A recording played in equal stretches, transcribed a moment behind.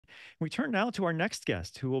We turn now to our next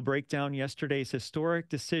guest, who will break down yesterday's historic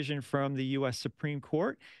decision from the U.S. Supreme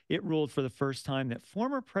Court. It ruled for the first time that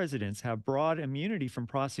former presidents have broad immunity from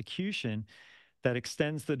prosecution that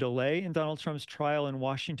extends the delay in Donald Trump's trial in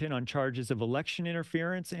Washington on charges of election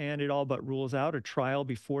interference, and it all but rules out a trial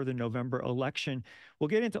before the November election. We'll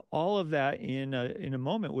get into all of that in a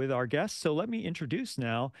moment with our guests. So let me introduce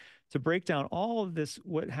now, to break down all of this,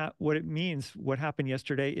 what it means, what happened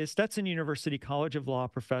yesterday, is Stetson University College of Law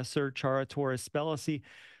professor Ciara Torres-Spelliscy.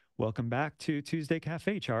 Welcome back to Tuesday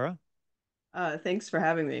Cafe, Ciara. Thanks for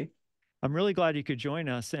having me. I'm really glad you could join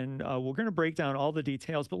us, and we're going to break down all the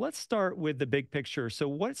details, but let's start with the big picture. So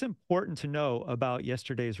what's important to know about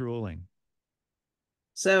yesterday's ruling?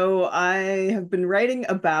 So I have been writing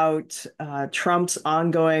about Trump's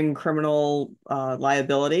ongoing criminal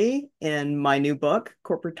liability in my new book,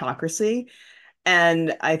 Corporatocracy.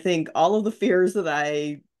 And I think all of the fears that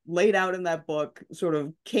I laid out in that book sort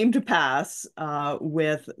of came to pass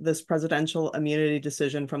with this presidential immunity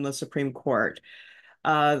decision from the Supreme Court.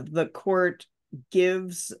 The court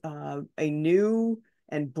gives a new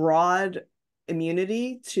and broad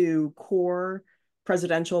immunity to core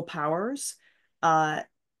presidential powers.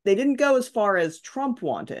 They didn't go as far as Trump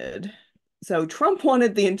wanted. So Trump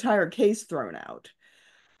wanted the entire case thrown out,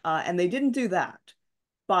 and they didn't do that.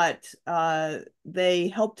 But they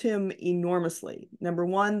helped him enormously. Number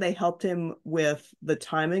one, they helped him with the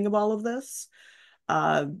timing of all of this.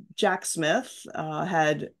 Jack Smith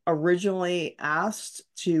had originally asked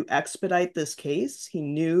to expedite this case. He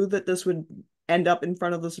knew that this would end up in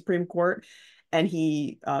front of the Supreme Court, and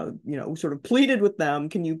he, sort of pleaded with them,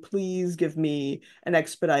 can you please give me an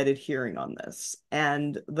expedited hearing on this?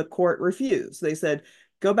 And the court refused. They said,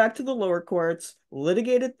 go back to the lower courts,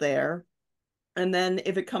 litigate it there, and then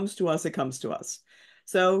if it comes to us, it comes to us.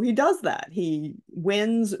 So he does that. He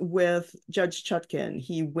wins with Judge Chutkan.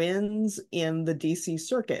 He wins in the DC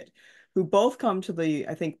Circuit, who both come to the,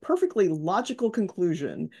 I think, perfectly logical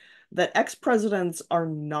conclusion that ex-presidents are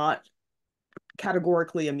not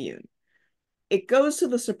categorically immune. It goes to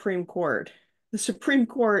the Supreme Court. The Supreme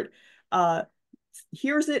Court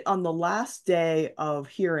hears it on the last day of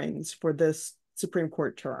hearings for this Supreme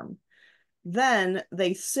Court term. Then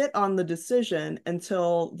they sit on the decision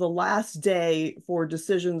until the last day for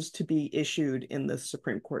decisions to be issued in this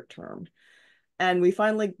Supreme Court term. And we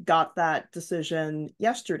finally got that decision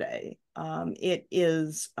yesterday. It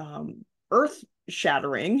is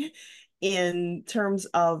earth-shattering in terms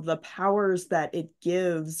of the powers that it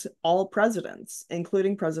gives all presidents,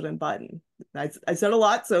 including President Biden. I said a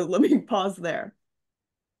lot, so let me pause there.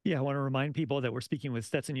 Yeah, I want to remind people that we're speaking with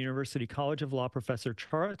Stetson University College of Law professor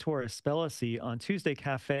Ciara Torres-Spelliscy on Tuesday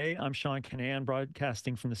Cafe. I'm Sean Kinane,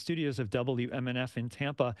 broadcasting from the studios of WMNF in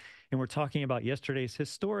Tampa, and we're talking about yesterday's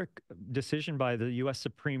historic decision by the U.S.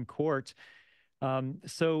 Supreme Court.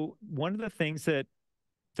 So one of the things that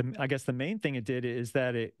I guess the main thing it did is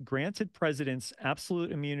that it granted presidents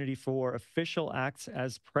absolute immunity for official acts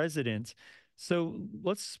as president. So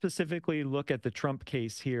let's specifically look at the Trump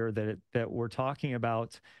case here that we're talking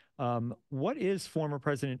about. What is former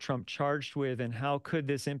President Trump charged with, and how could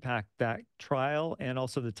this impact that trial and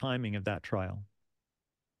also the timing of that trial?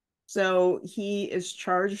 So he is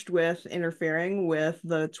charged with interfering with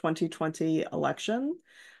the 2020 election.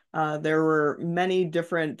 There were many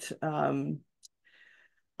different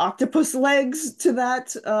octopus legs to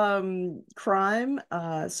that crime.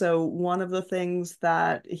 So one of the things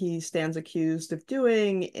that he stands accused of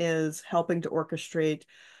doing is helping to orchestrate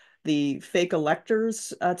the fake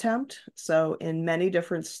electors attempt. So in many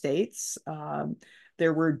different states,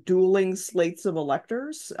 there were dueling slates of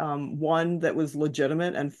electors, one that was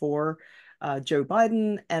legitimate and for Joe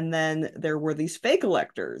Biden, and then there were these fake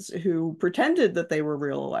electors who pretended that they were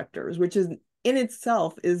real electors, which is in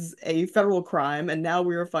itself is a federal crime, and now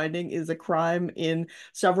we are finding is a crime in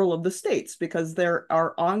several of the states because there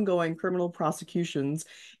are ongoing criminal prosecutions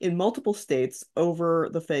in multiple states over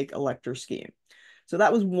the fake elector scheme. So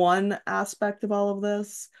that was one aspect of all of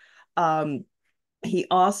this. He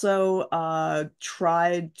also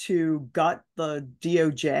tried to gut the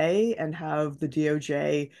DOJ and have the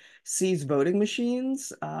DOJ seize voting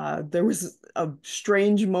machines. There was a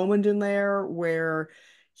strange moment in there where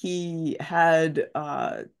he had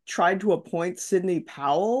tried to appoint Sidney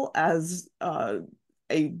Powell as some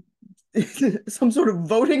sort of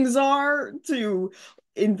voting czar to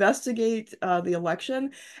investigate the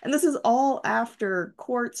election. And this is all after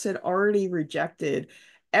courts had already rejected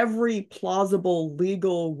every plausible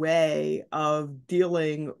legal way of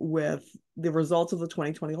dealing with the results of the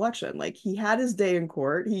 2020 election. Like, he had his day in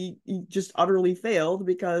court. He just utterly failed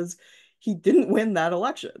because he didn't win that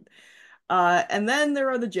election. And then there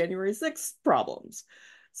are the January 6th problems.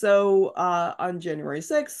 So on January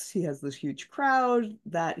 6th, he has this huge crowd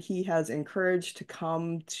that he has encouraged to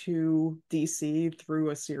come to DC through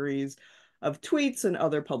a series of tweets and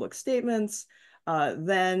other public statements.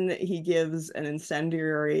 Then he gives an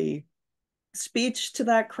incendiary speech to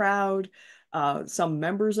that crowd. Some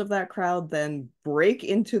members of that crowd then break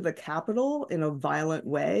into the Capitol in a violent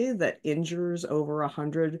way that injures over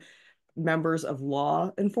 100 members of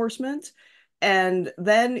law enforcement. And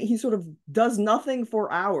then he sort of does nothing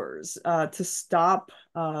for hours to stop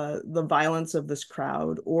the violence of this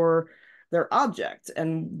crowd or their object.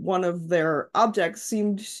 And one of their objects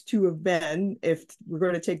seemed to have been, if we're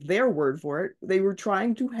going to take their word for it, they were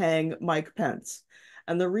trying to hang Mike Pence.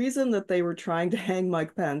 And the reason that they were trying to hang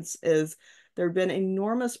Mike Pence is there had been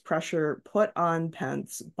enormous pressure put on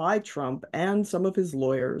Pence by Trump and some of his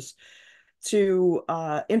lawyers to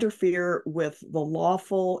interfere with the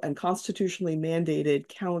lawful and constitutionally mandated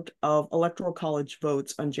count of electoral college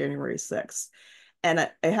votes on January 6th. And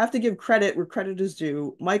I have to give credit where credit is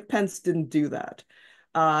due. Mike Pence didn't do that.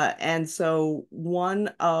 And so one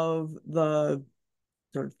of the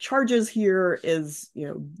sort of charges here is,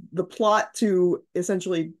 the plot to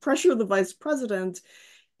essentially pressure the vice president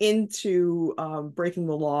into breaking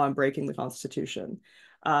the law and breaking the Constitution.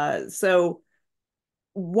 So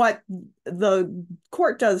what the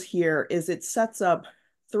court does here is it sets up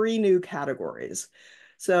three new categories.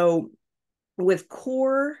 So with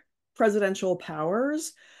core presidential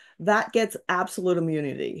powers, that gets absolute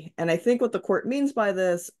immunity. And I think what the court means by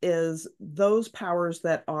this is those powers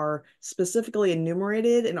that are specifically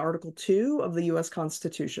enumerated in Article 2 of the US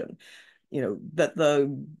Constitution. That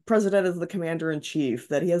the president is the commander in chief,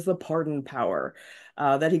 that he has the pardon power,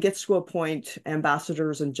 that he gets to appoint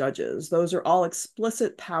ambassadors and judges. Those are all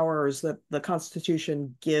explicit powers that the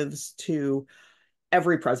Constitution gives to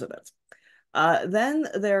every president. Then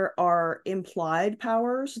there are implied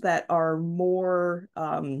powers that are more,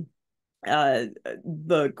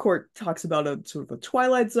 the court talks about a sort of a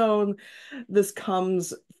twilight zone. This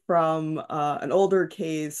comes from an older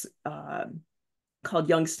case called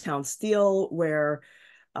Youngstown Steel, where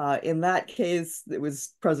in that case, it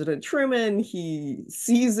was President Truman. He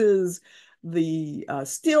seizes the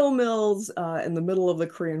steel mills in the middle of the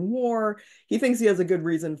Korean War. He thinks he has a good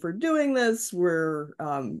reason for doing this, where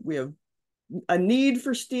we have a need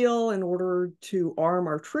for steel in order to arm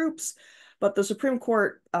our troops. But the Supreme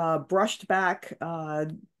Court brushed back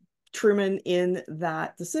Truman in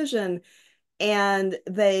that decision, and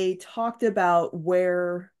they talked about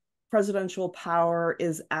where presidential power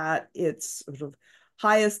is at its sort of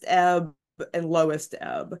highest ebb and lowest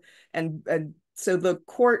ebb. And so the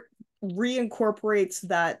court reincorporates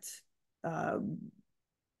that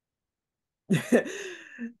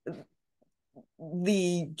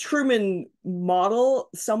the Truman model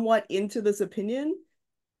somewhat into this opinion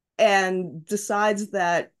and decides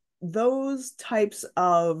that those types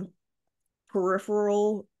of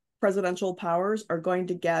peripheral presidential powers are going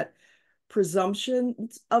to get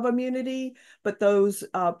presumptions of immunity, but those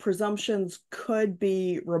presumptions could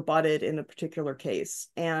be rebutted in a particular case.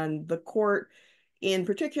 And the court in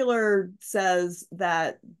particular says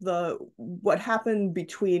that what happened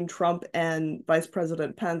between Trump and Vice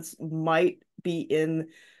President Pence might be in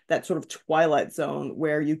that sort of twilight zone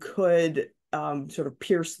where you could sort of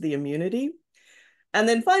pierce the immunity. And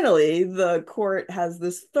then finally, the court has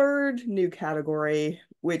this third new category,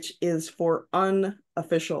 which is for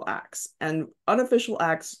unofficial acts. And unofficial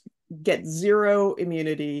acts get zero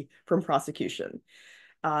immunity from prosecution.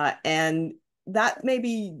 And that may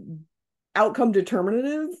be outcome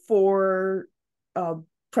determinative for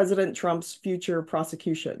President Trump's future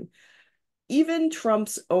prosecution. Even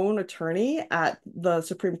Trump's own attorney at the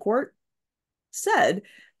Supreme Court said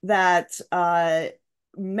that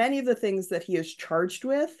many of the things that he is charged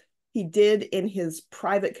with, he did in his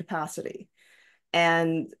private capacity.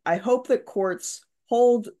 And I hope that courts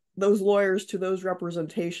hold those lawyers to those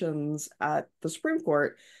representations at the Supreme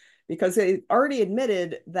Court, because they already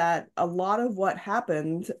admitted that a lot of what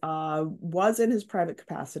happened was in his private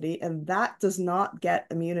capacity, and that does not get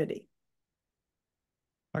immunity.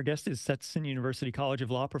 Our guest is Stetson University College of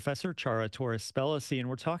Law professor Ciara Torres-Spelliscy, and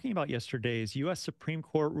we're talking about yesterday's U.S. Supreme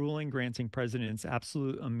Court ruling granting presidents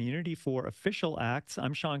absolute immunity for official acts.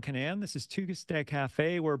 I'm Sean Kinane. This is Tuesday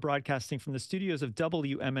Cafe. We're broadcasting from the studios of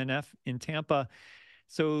WMNF in Tampa.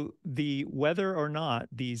 So whether or not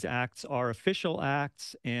these acts are official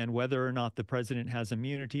acts and whether or not the president has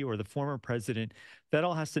immunity or the former president, that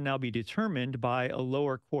all has to now be determined by a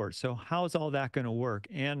lower court. So how's all that going to work?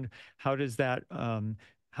 And how does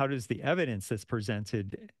the evidence that's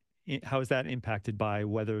presented how is that impacted by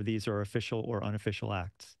whether these are official or unofficial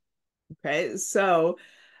acts? Okay, so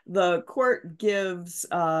the court gives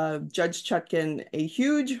Judge Chutkan a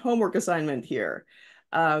huge homework assignment here.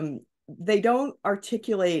 They don't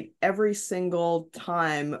articulate every single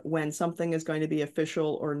time when something is going to be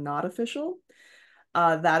official or not official.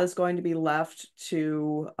 That is going to be left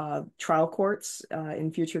to trial courts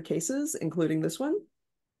in future cases, including this one.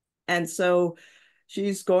 And so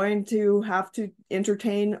she's going to have to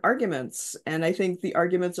entertain arguments. And I think the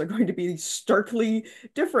arguments are going to be starkly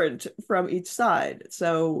different from each side.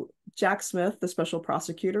 So Jack Smith, the special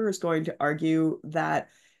prosecutor, is going to argue that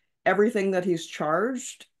everything that he's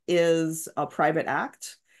charged is a private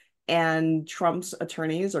act. And Trump's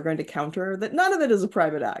attorneys are going to counter that none of it is a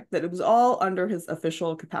private act, that it was all under his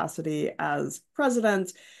official capacity as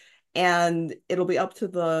president. And it'll be up to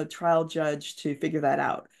the trial judge to figure that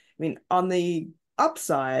out. I mean, on the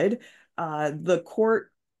upside, the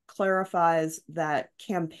court clarifies that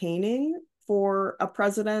campaigning for a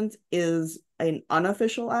president is an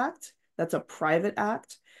unofficial act. That's a private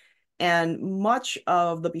act. And much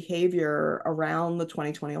of the behavior around the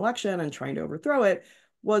 2020 election and trying to overthrow it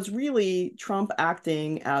was really Trump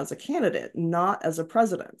acting as a candidate, not as a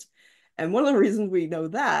president. And one of the reasons we know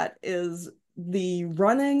that is the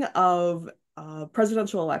running of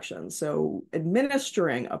presidential elections, so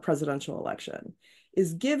administering a presidential election,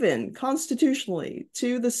 is given constitutionally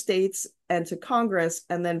to the states and to Congress,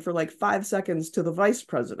 and then for like 5 seconds to the vice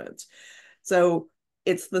president. So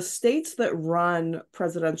it's the states that run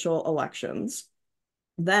presidential elections.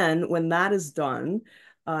 Then, when that is done,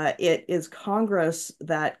 it is Congress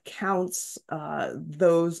that counts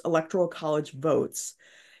those electoral college votes.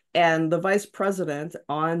 And the vice president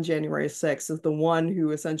on January 6th is the one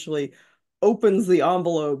who essentially opens the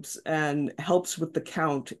envelopes and helps with the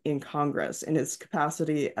count in Congress in his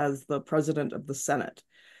capacity as the president of the Senate.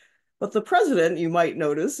 But the president, you might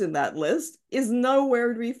notice in that list, is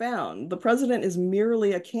nowhere to be found. The president is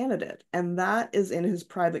merely a candidate, and that is in his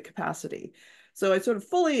private capacity. So I sort of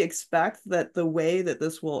fully expect that the way that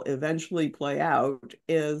this will eventually play out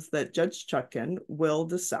is that Judge Chutkan will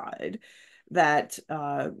decide that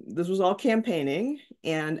this was all campaigning,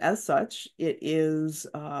 and as such, it is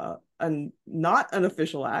not an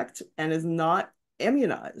official act and is not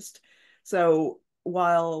immunized. So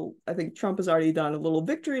while I think Trump has already done a little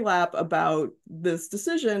victory lap about this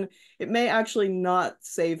decision, it may actually not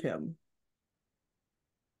save him.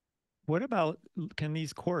 What about, can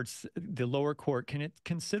these courts, the lower court, can it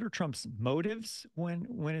consider Trump's motives when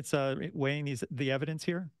it's weighing the evidence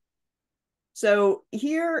here? So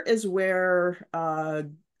here is where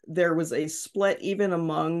there was a split even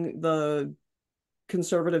among the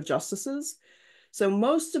conservative justices. So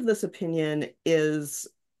most of this opinion is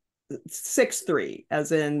 6-3,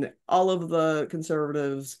 as in all of the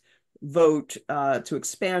conservatives vote to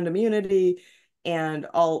expand immunity, and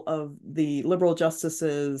all of the liberal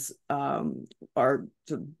justices are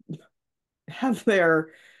to have their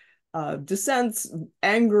dissents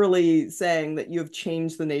angrily saying that you have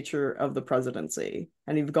changed the nature of the presidency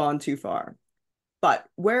and you've gone too far. But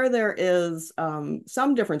where there is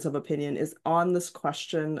some difference of opinion is on this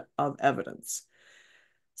question of evidence.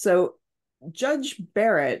 So Judge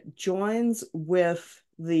Barrett joins with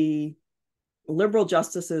the liberal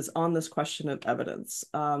justices on this question of evidence.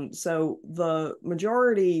 So the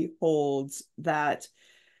majority holds that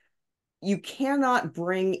you cannot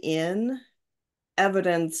bring in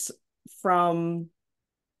evidence from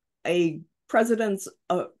a president's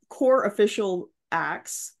core official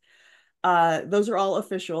acts. Those are all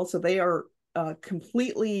official, so they are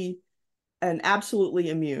completely and absolutely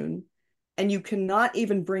immune. And you cannot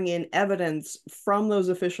even bring in evidence from those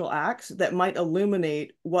official acts that might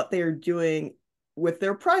illuminate what they are doing with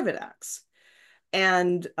their private acts.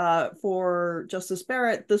 And for Justice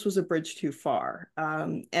Barrett, this was a bridge too far.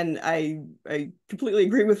 And I completely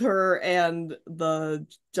agree with her and the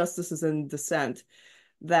justices in dissent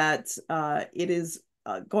that it is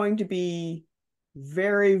going to be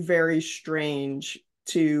very, very strange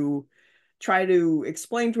to try to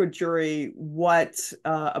explain to a jury what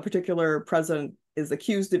a particular president is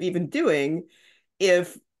accused of even doing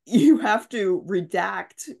if you have to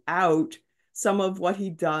redact out some of what he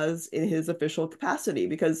does in his official capacity,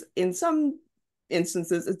 because in some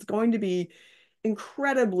instances it's going to be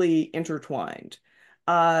incredibly intertwined.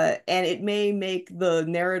 And it may make the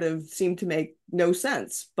narrative seem to make no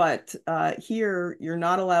sense, but here you're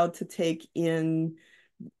not allowed to take in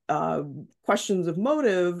questions of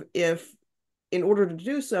motive if, in order to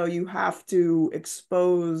do so, you have to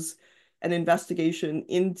expose an investigation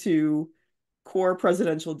into core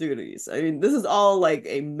presidential duties. I mean, this is all like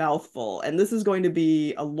a mouthful, and this is going to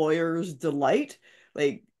be a lawyer's delight.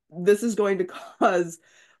 Like, this is going to cause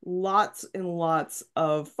lots and lots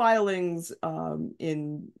of filings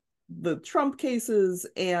in the Trump cases,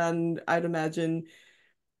 and I'd imagine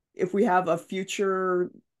if we have a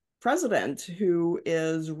future president who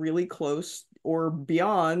is really close or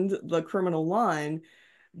beyond the criminal line,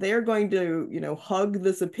 they're going to, hug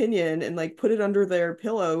this opinion and like put it under their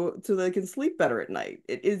pillow so they can sleep better at night.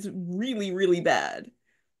 It is really, really bad.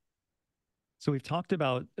 So we've talked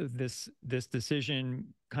about this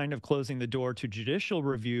decision kind of closing the door to judicial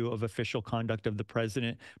review of official conduct of the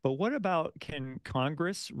president. But what about, can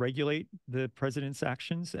Congress regulate the president's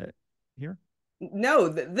actions here? No,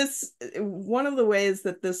 this one of the ways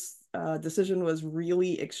that this decision was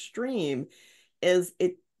really extreme is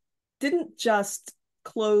it didn't just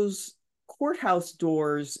close courthouse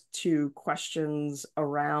doors to questions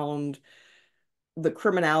around the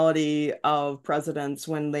criminality of presidents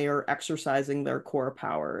when they are exercising their core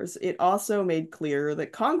powers. It also made clear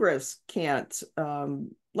that Congress can't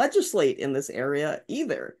legislate in this area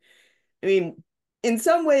either. I mean, in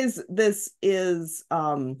some ways, this is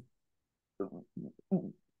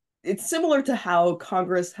it's similar to how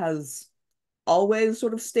Congress has always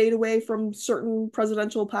sort of stayed away from certain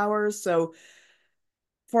presidential powers. So,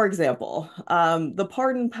 for example, the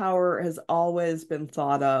pardon power has always been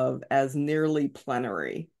thought of as nearly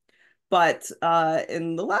plenary. But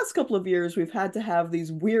in the last couple of years, we've had to have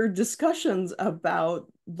these weird discussions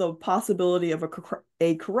about the possibility of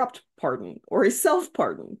a corrupt pardon or a self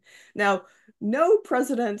pardon. Now, no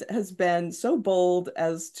president has been so bold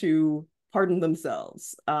as to pardon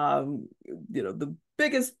themselves. The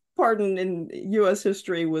biggest pardon in US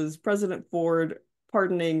history was President Ford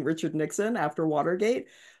pardoning Richard Nixon after Watergate.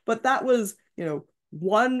 But that was,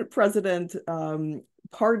 one president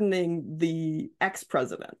pardoning the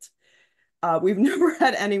ex-president. We've never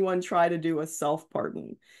had anyone try to do a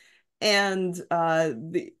self-pardon. And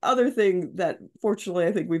the other thing that fortunately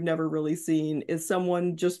I think we've never really seen is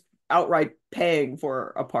someone just outright paying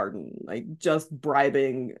for a pardon, like just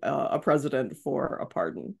bribing a president for a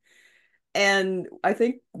pardon. And I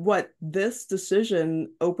think what this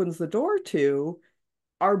decision opens the door to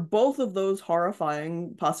are both of those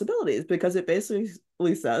horrifying possibilities, because it basically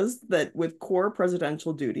says that with core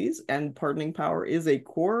presidential duties, and pardoning power is a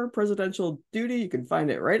core presidential duty, you can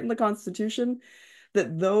find it right in the Constitution,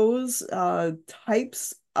 that those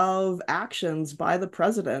types of actions by the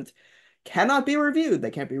president cannot be reviewed.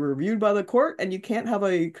 They can't be reviewed by the court, and you can't have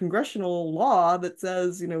a congressional law that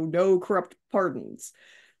says, no corrupt pardons.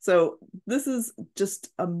 So this is just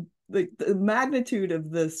the magnitude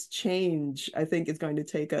of this change, I think, is going to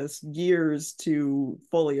take us years to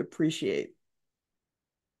fully appreciate.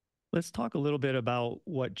 Let's talk a little bit about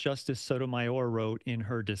what Justice Sotomayor wrote in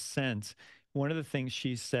her dissent. One of the things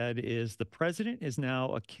she said is the president is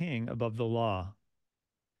now a king above the law.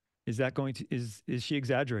 Is that going to, is she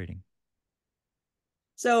exaggerating?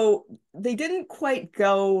 So they didn't quite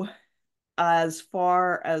go as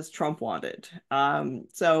far as Trump wanted. But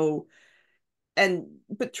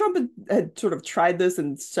Trump had sort of tried this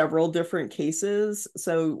in several different cases.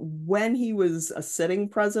 So when he was a sitting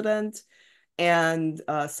president, and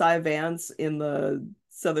Cy Vance in the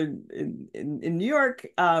southern in New York,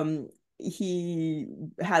 he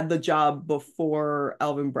had the job before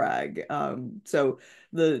Alvin Bragg. So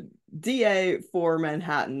the DA for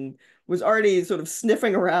Manhattan was already sort of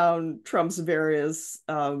sniffing around Trump's various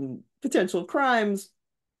potential crimes,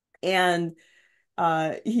 and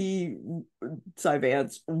he Cy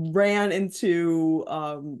Vance ran into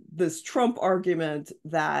this Trump argument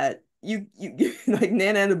that you like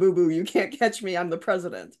Nana Boo Boo, you can't catch me, I'm the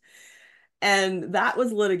president. And that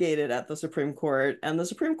was litigated at the Supreme Court. And the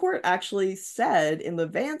Supreme Court actually said in the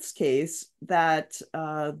Vance case that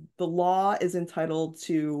the law is entitled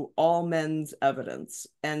to all men's evidence.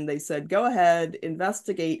 And they said, go ahead,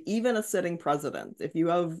 investigate even a sitting president. If you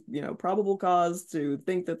have, probable cause to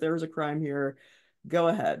think that there's a crime here, go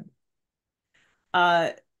ahead.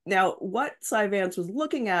 Now, what Cy Vance was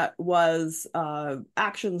looking at was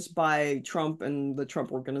actions by Trump and the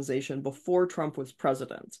Trump organization before Trump was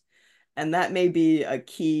president. And that may be a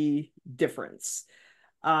key difference.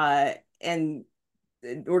 And in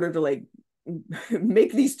order to like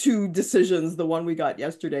make these two decisions, the one we got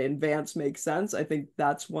yesterday and Vance makes sense, I think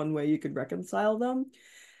that's one way you could reconcile them.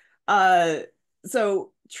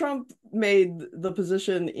 So Trump made the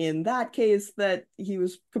position in that case that he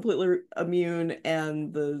was completely immune,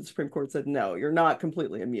 and the Supreme Court said, no, you're not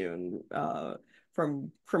completely immune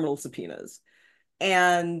from criminal subpoenas.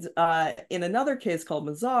 And in another case called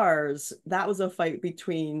Mazars, that was a fight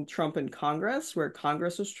between Trump and Congress, where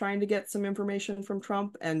Congress was trying to get some information from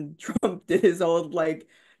Trump, and Trump did his old like,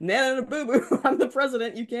 "Nana boo boo, I'm the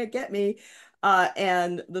president, you can't get me."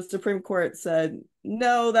 And the Supreme Court said,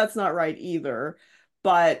 no, that's not right either.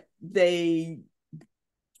 But they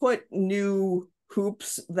put new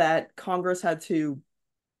hoops that Congress had to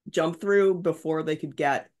jump through before they could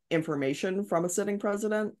get information from a sitting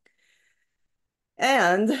president.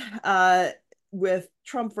 And with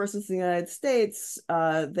Trump versus the United States,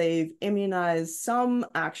 they've immunized some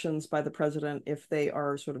actions by the president if they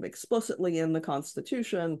are sort of explicitly in the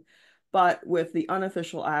Constitution. But with the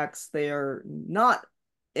unofficial acts, they are not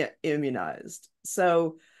immunized.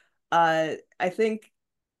 So I think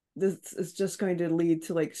this is just going to lead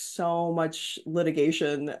to like so much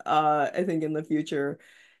litigation, I think, in the future.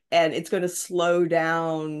 And it's going to slow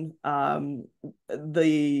down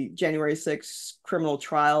the January 6th criminal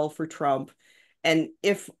trial for Trump. And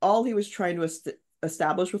if all he was trying to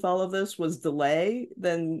establish with all of this was delay,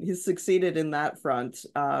 then he's succeeded in that front,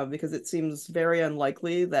 because it seems very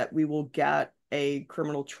unlikely that we will get a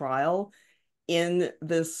criminal trial in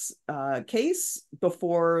this case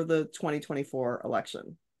before the 2024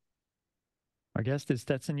 election. Our guest is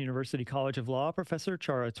Stetson University College of Law professor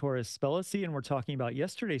Ciara Torres-Spelliscy, and we're talking about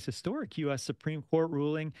yesterday's historic U.S. Supreme Court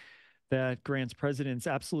ruling that grants presidents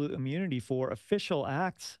absolute immunity for official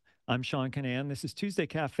acts. I'm Sean Kinane. This is Tuesday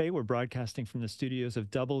Cafe. We're broadcasting from the studios of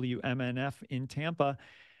WMNF in Tampa.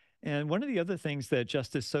 And one of the other things that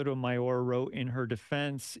Justice Sotomayor wrote in her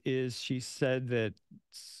defense is she said that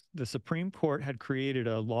the Supreme Court had created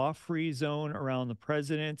a law-free zone around the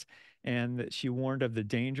president, and that she warned of the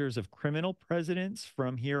dangers of criminal presidents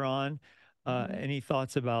from here on. Any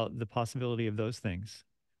thoughts about the possibility of those things?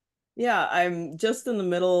 Yeah, I'm just in the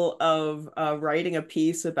middle of writing a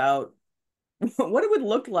piece about what it would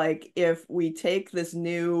look like if we take this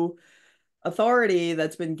new authority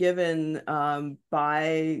that's been given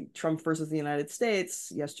by Trump versus the United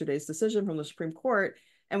States, yesterday's decision from the Supreme Court,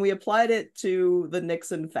 and we applied it to the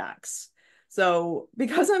Nixon facts. So,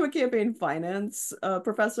 because I'm a campaign finance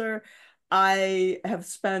professor, I have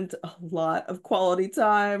spent a lot of quality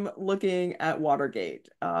time looking at Watergate,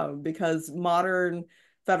 because modern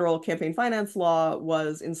federal campaign finance law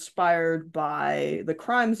was inspired by the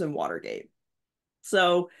crimes in Watergate.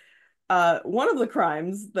 So, one of the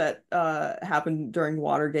crimes that happened during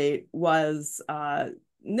Watergate was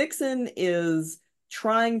Nixon is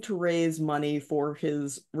trying to raise money for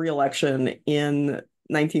his reelection in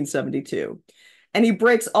 1972. And he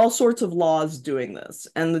breaks all sorts of laws doing this.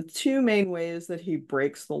 And the two main ways that he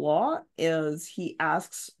breaks the law is he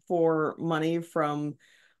asks for money from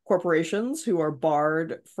corporations who are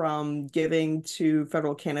barred from giving to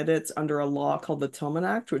federal candidates under a law called the Tillman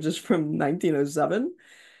Act, which is from 1907.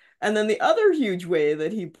 And then the other huge way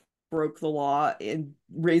that he broke the law in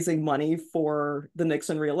raising money for the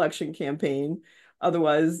Nixon reelection campaign,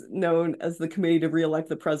 otherwise known as the Committee to Reelect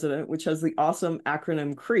the President, which has the awesome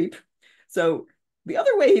acronym CREEP. So the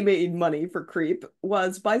other way he made money for CREEP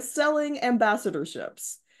was by selling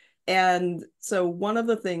ambassadorships. And so one of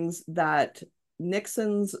the things that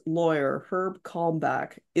Nixon's lawyer, Herb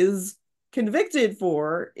Kalmbach, is convicted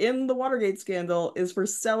for in the Watergate scandal is for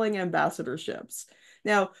selling ambassadorships.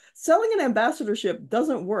 Now, selling an ambassadorship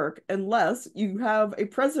doesn't work unless you have a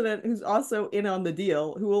president who's also in on the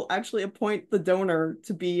deal, who will actually appoint the donor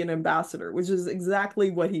to be an ambassador, which is exactly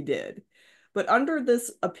what he did. But under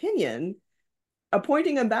this opinion,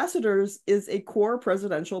 appointing ambassadors is a core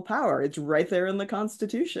presidential power. It's right there in the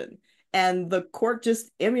Constitution. And the court just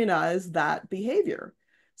immunized that behavior.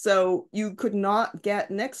 So you could not get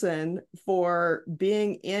Nixon for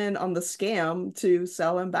being in on the scam to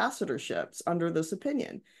sell ambassadorships under this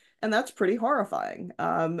opinion. And that's pretty horrifying.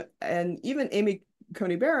 And even Amy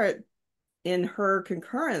Coney Barrett, in her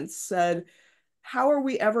concurrence, said, how are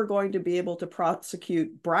we ever going to be able to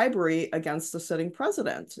prosecute bribery against the sitting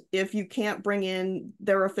president if you can't bring in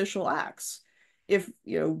their official acts? If,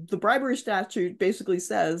 the bribery statute basically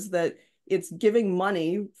says that it's giving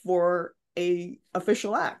money for a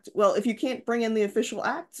official act. Well, if you can't bring in the official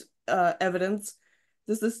act evidence,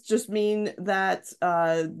 does this just mean that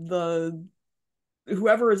the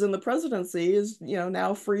whoever is in the presidency is,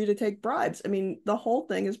 now free to take bribes? I mean, the whole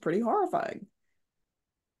thing is pretty horrifying.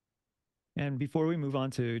 And before we move on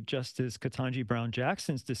to Justice Ketanji Brown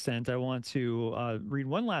Jackson's dissent, I want to read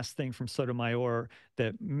one last thing from Sotomayor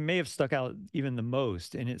that may have stuck out even the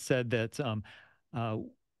most. And it said that,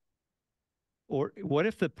 or what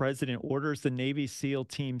if the president orders the Navy SEAL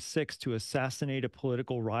Team 6 to assassinate a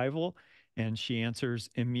political rival? And she answers,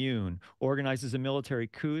 immune. Organizes a military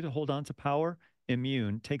coup to hold on to power?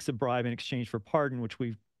 immune, takes a bribe in exchange for pardon, which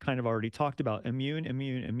we've kind of already talked about. Immune,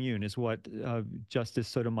 immune, immune is what Justice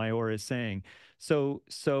Sotomayor is saying. So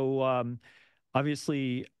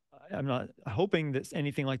obviously, I'm not hoping that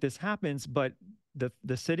anything like this happens, but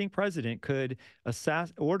the sitting president could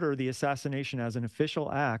order the assassination as an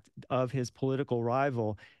official act of his political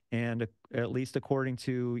rival. And at least according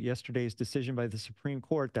to yesterday's decision by the Supreme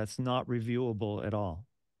Court, that's not reviewable at all.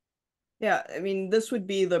 Yeah, I mean, this would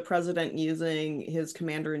be the president using his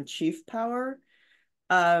commander-in-chief power.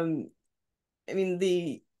 Um, I mean,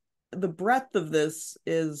 the breadth of this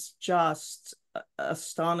is just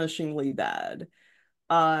astonishingly bad.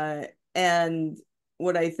 Uh, and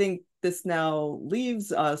what I think this now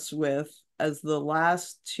leaves us with as the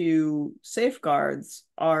last two safeguards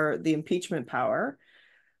are the impeachment power.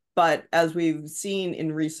 But as we've seen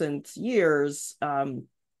in recent years,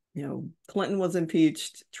 Clinton was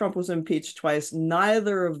impeached, Trump was impeached twice.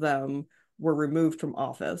 Neither of them were removed from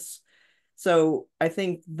office. So I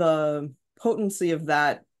think the potency of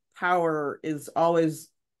that power is always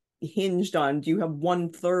hinged on, do you have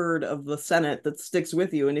 1/3 of the Senate that sticks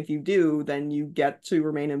with you? And if you do, then you get to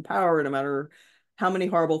remain in power no matter how many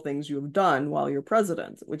horrible things you have done while you're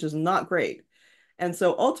president, which is not great. And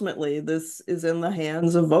so ultimately, this is in the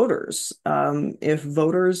hands of voters. If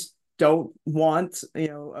voters don't want,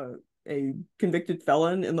 a convicted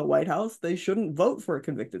felon in the White House, they shouldn't vote for a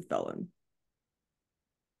convicted felon.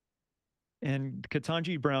 And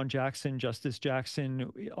Ketanji Brown Jackson, Justice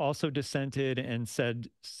Jackson, also dissented and said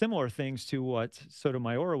similar things to what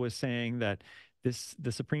Sotomayor was saying, that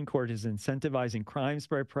the Supreme Court is incentivizing crimes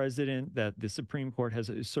by president, that the Supreme Court has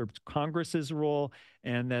usurped Congress's role,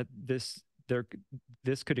 and that this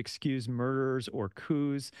could excuse murders or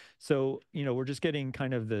coups. So, we're just getting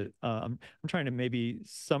kind of I'm trying to maybe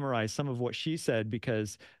summarize some of what she said,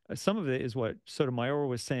 because some of it is what Sotomayor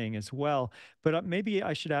was saying as well. But maybe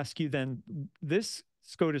I should ask you then, this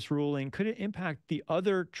SCOTUS ruling, could it impact the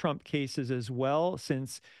other Trump cases as well?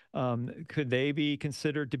 Since could they be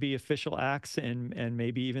considered to be official acts, and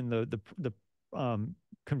maybe even the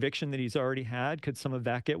conviction that he's already had, could some of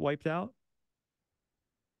that get wiped out?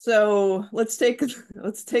 So let's take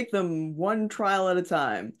them one trial at a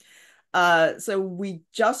time. So we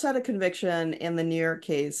just had a conviction in the New York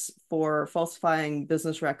case for falsifying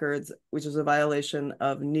business records, which is a violation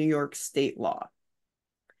of New York state law.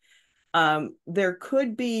 There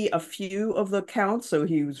could be a few of the counts, so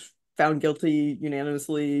he was found guilty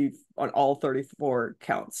unanimously on all 34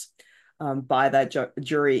 counts by that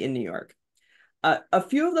jury in New York. A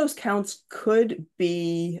few of those counts could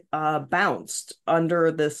be bounced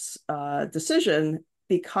under this decision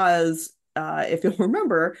because, if you'll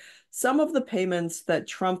remember, some of the payments that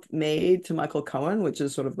Trump made to Michael Cohen, which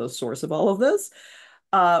is sort of the source of all of this,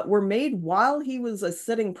 were made while he was a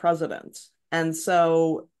sitting president. And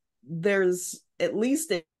so there's at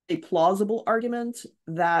least a plausible argument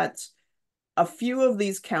that a few of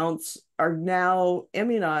these counts are now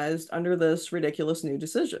immunized under this ridiculous new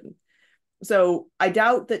decision. So I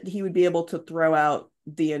doubt that he would be able to throw out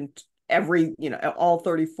all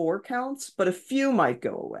 34 counts, but a few might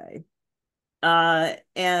go away.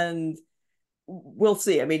 And we'll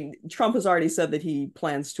see. I mean, Trump has already said that he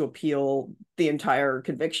plans to appeal the entire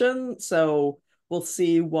conviction. So we'll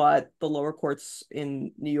see what the lower courts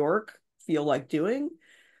in New York feel like doing.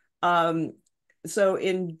 So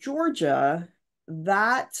in Georgia,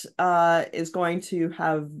 that is going to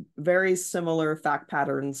have very similar fact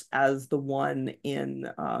patterns as the one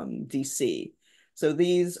in DC. So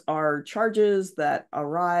these are charges that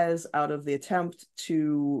arise out of the attempt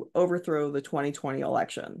to overthrow the 2020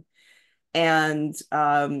 election. And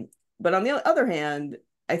but on the other hand,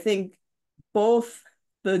 I think both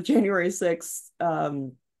the January 6th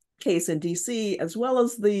case in DC, as well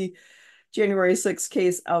as the January 6th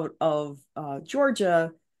case out of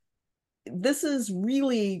Georgia, this is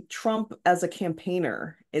really Trump as a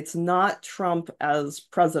campaigner. It's not Trump as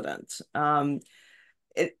president.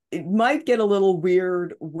 It might get a little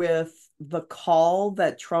weird with the call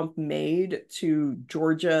that Trump made to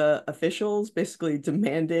Georgia officials, basically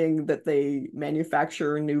demanding that they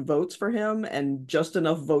manufacture new votes for him and just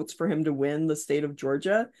enough votes for him to win the state of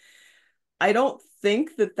Georgia. I don't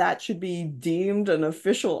think that that should be deemed an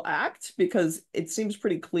official act, because it seems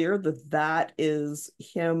pretty clear that that is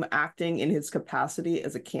him acting in his capacity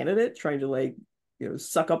as a candidate, trying to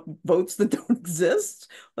suck up votes that don't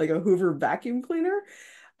exist, like a Hoover vacuum cleaner.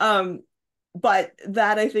 But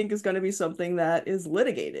that, I think, is going to be something that is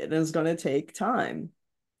litigated and is going to take time.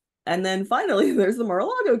 And then finally, there's the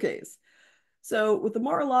Mar-a-Lago case. So with the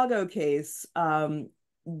Mar-a-Lago case,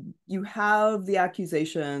 you have the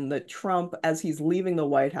accusation that Trump, as he's leaving the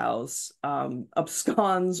White House,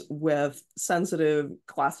 absconds with sensitive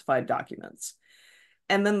classified documents.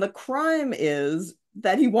 And then the crime is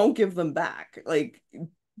that he won't give them back. Like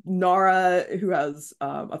Nara, who has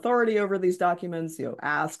authority over these documents,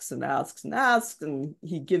 asks and asks and asks, and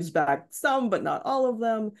he gives back some, but not all of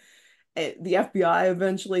them. The FBI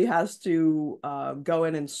eventually has to go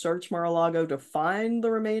in and search Mar-a-Lago to find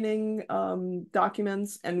the remaining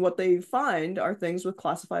documents, and what they find are things with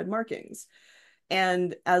classified markings.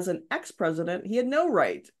 And as an ex-president, he had no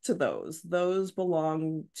right to those. Those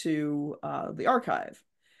belong to the archive.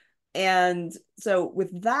 And so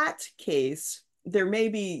with that case, there may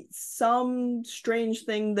be some strange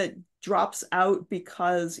thing that drops out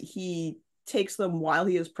because he takes them while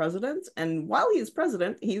he is president. And while he is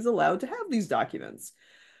president, he's allowed to have these documents.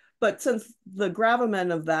 But since the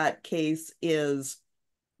gravamen of that case is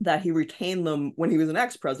that he retained them when he was an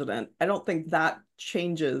ex-president, I don't think that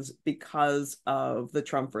changes because of the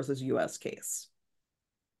Trump versus US case.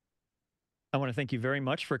 I want to thank you very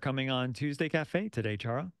much for coming on Tuesday Cafe today,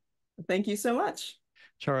 Ciara. Thank you so much.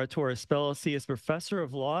 Ciara Torres-Spelliscy is professor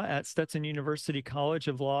of law at Stetson University College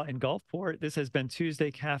of Law in Gulfport. This has been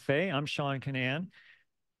Tuesday Cafe. I'm Sean Kinane.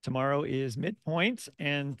 Tomorrow is Midpoint,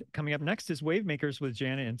 and coming up next is Wavemakers with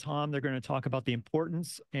Janet and Tom. They're going to talk about the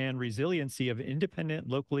importance and resiliency of independent,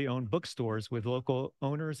 locally owned bookstores with local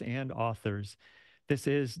owners and authors. This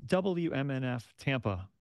is WMNF Tampa.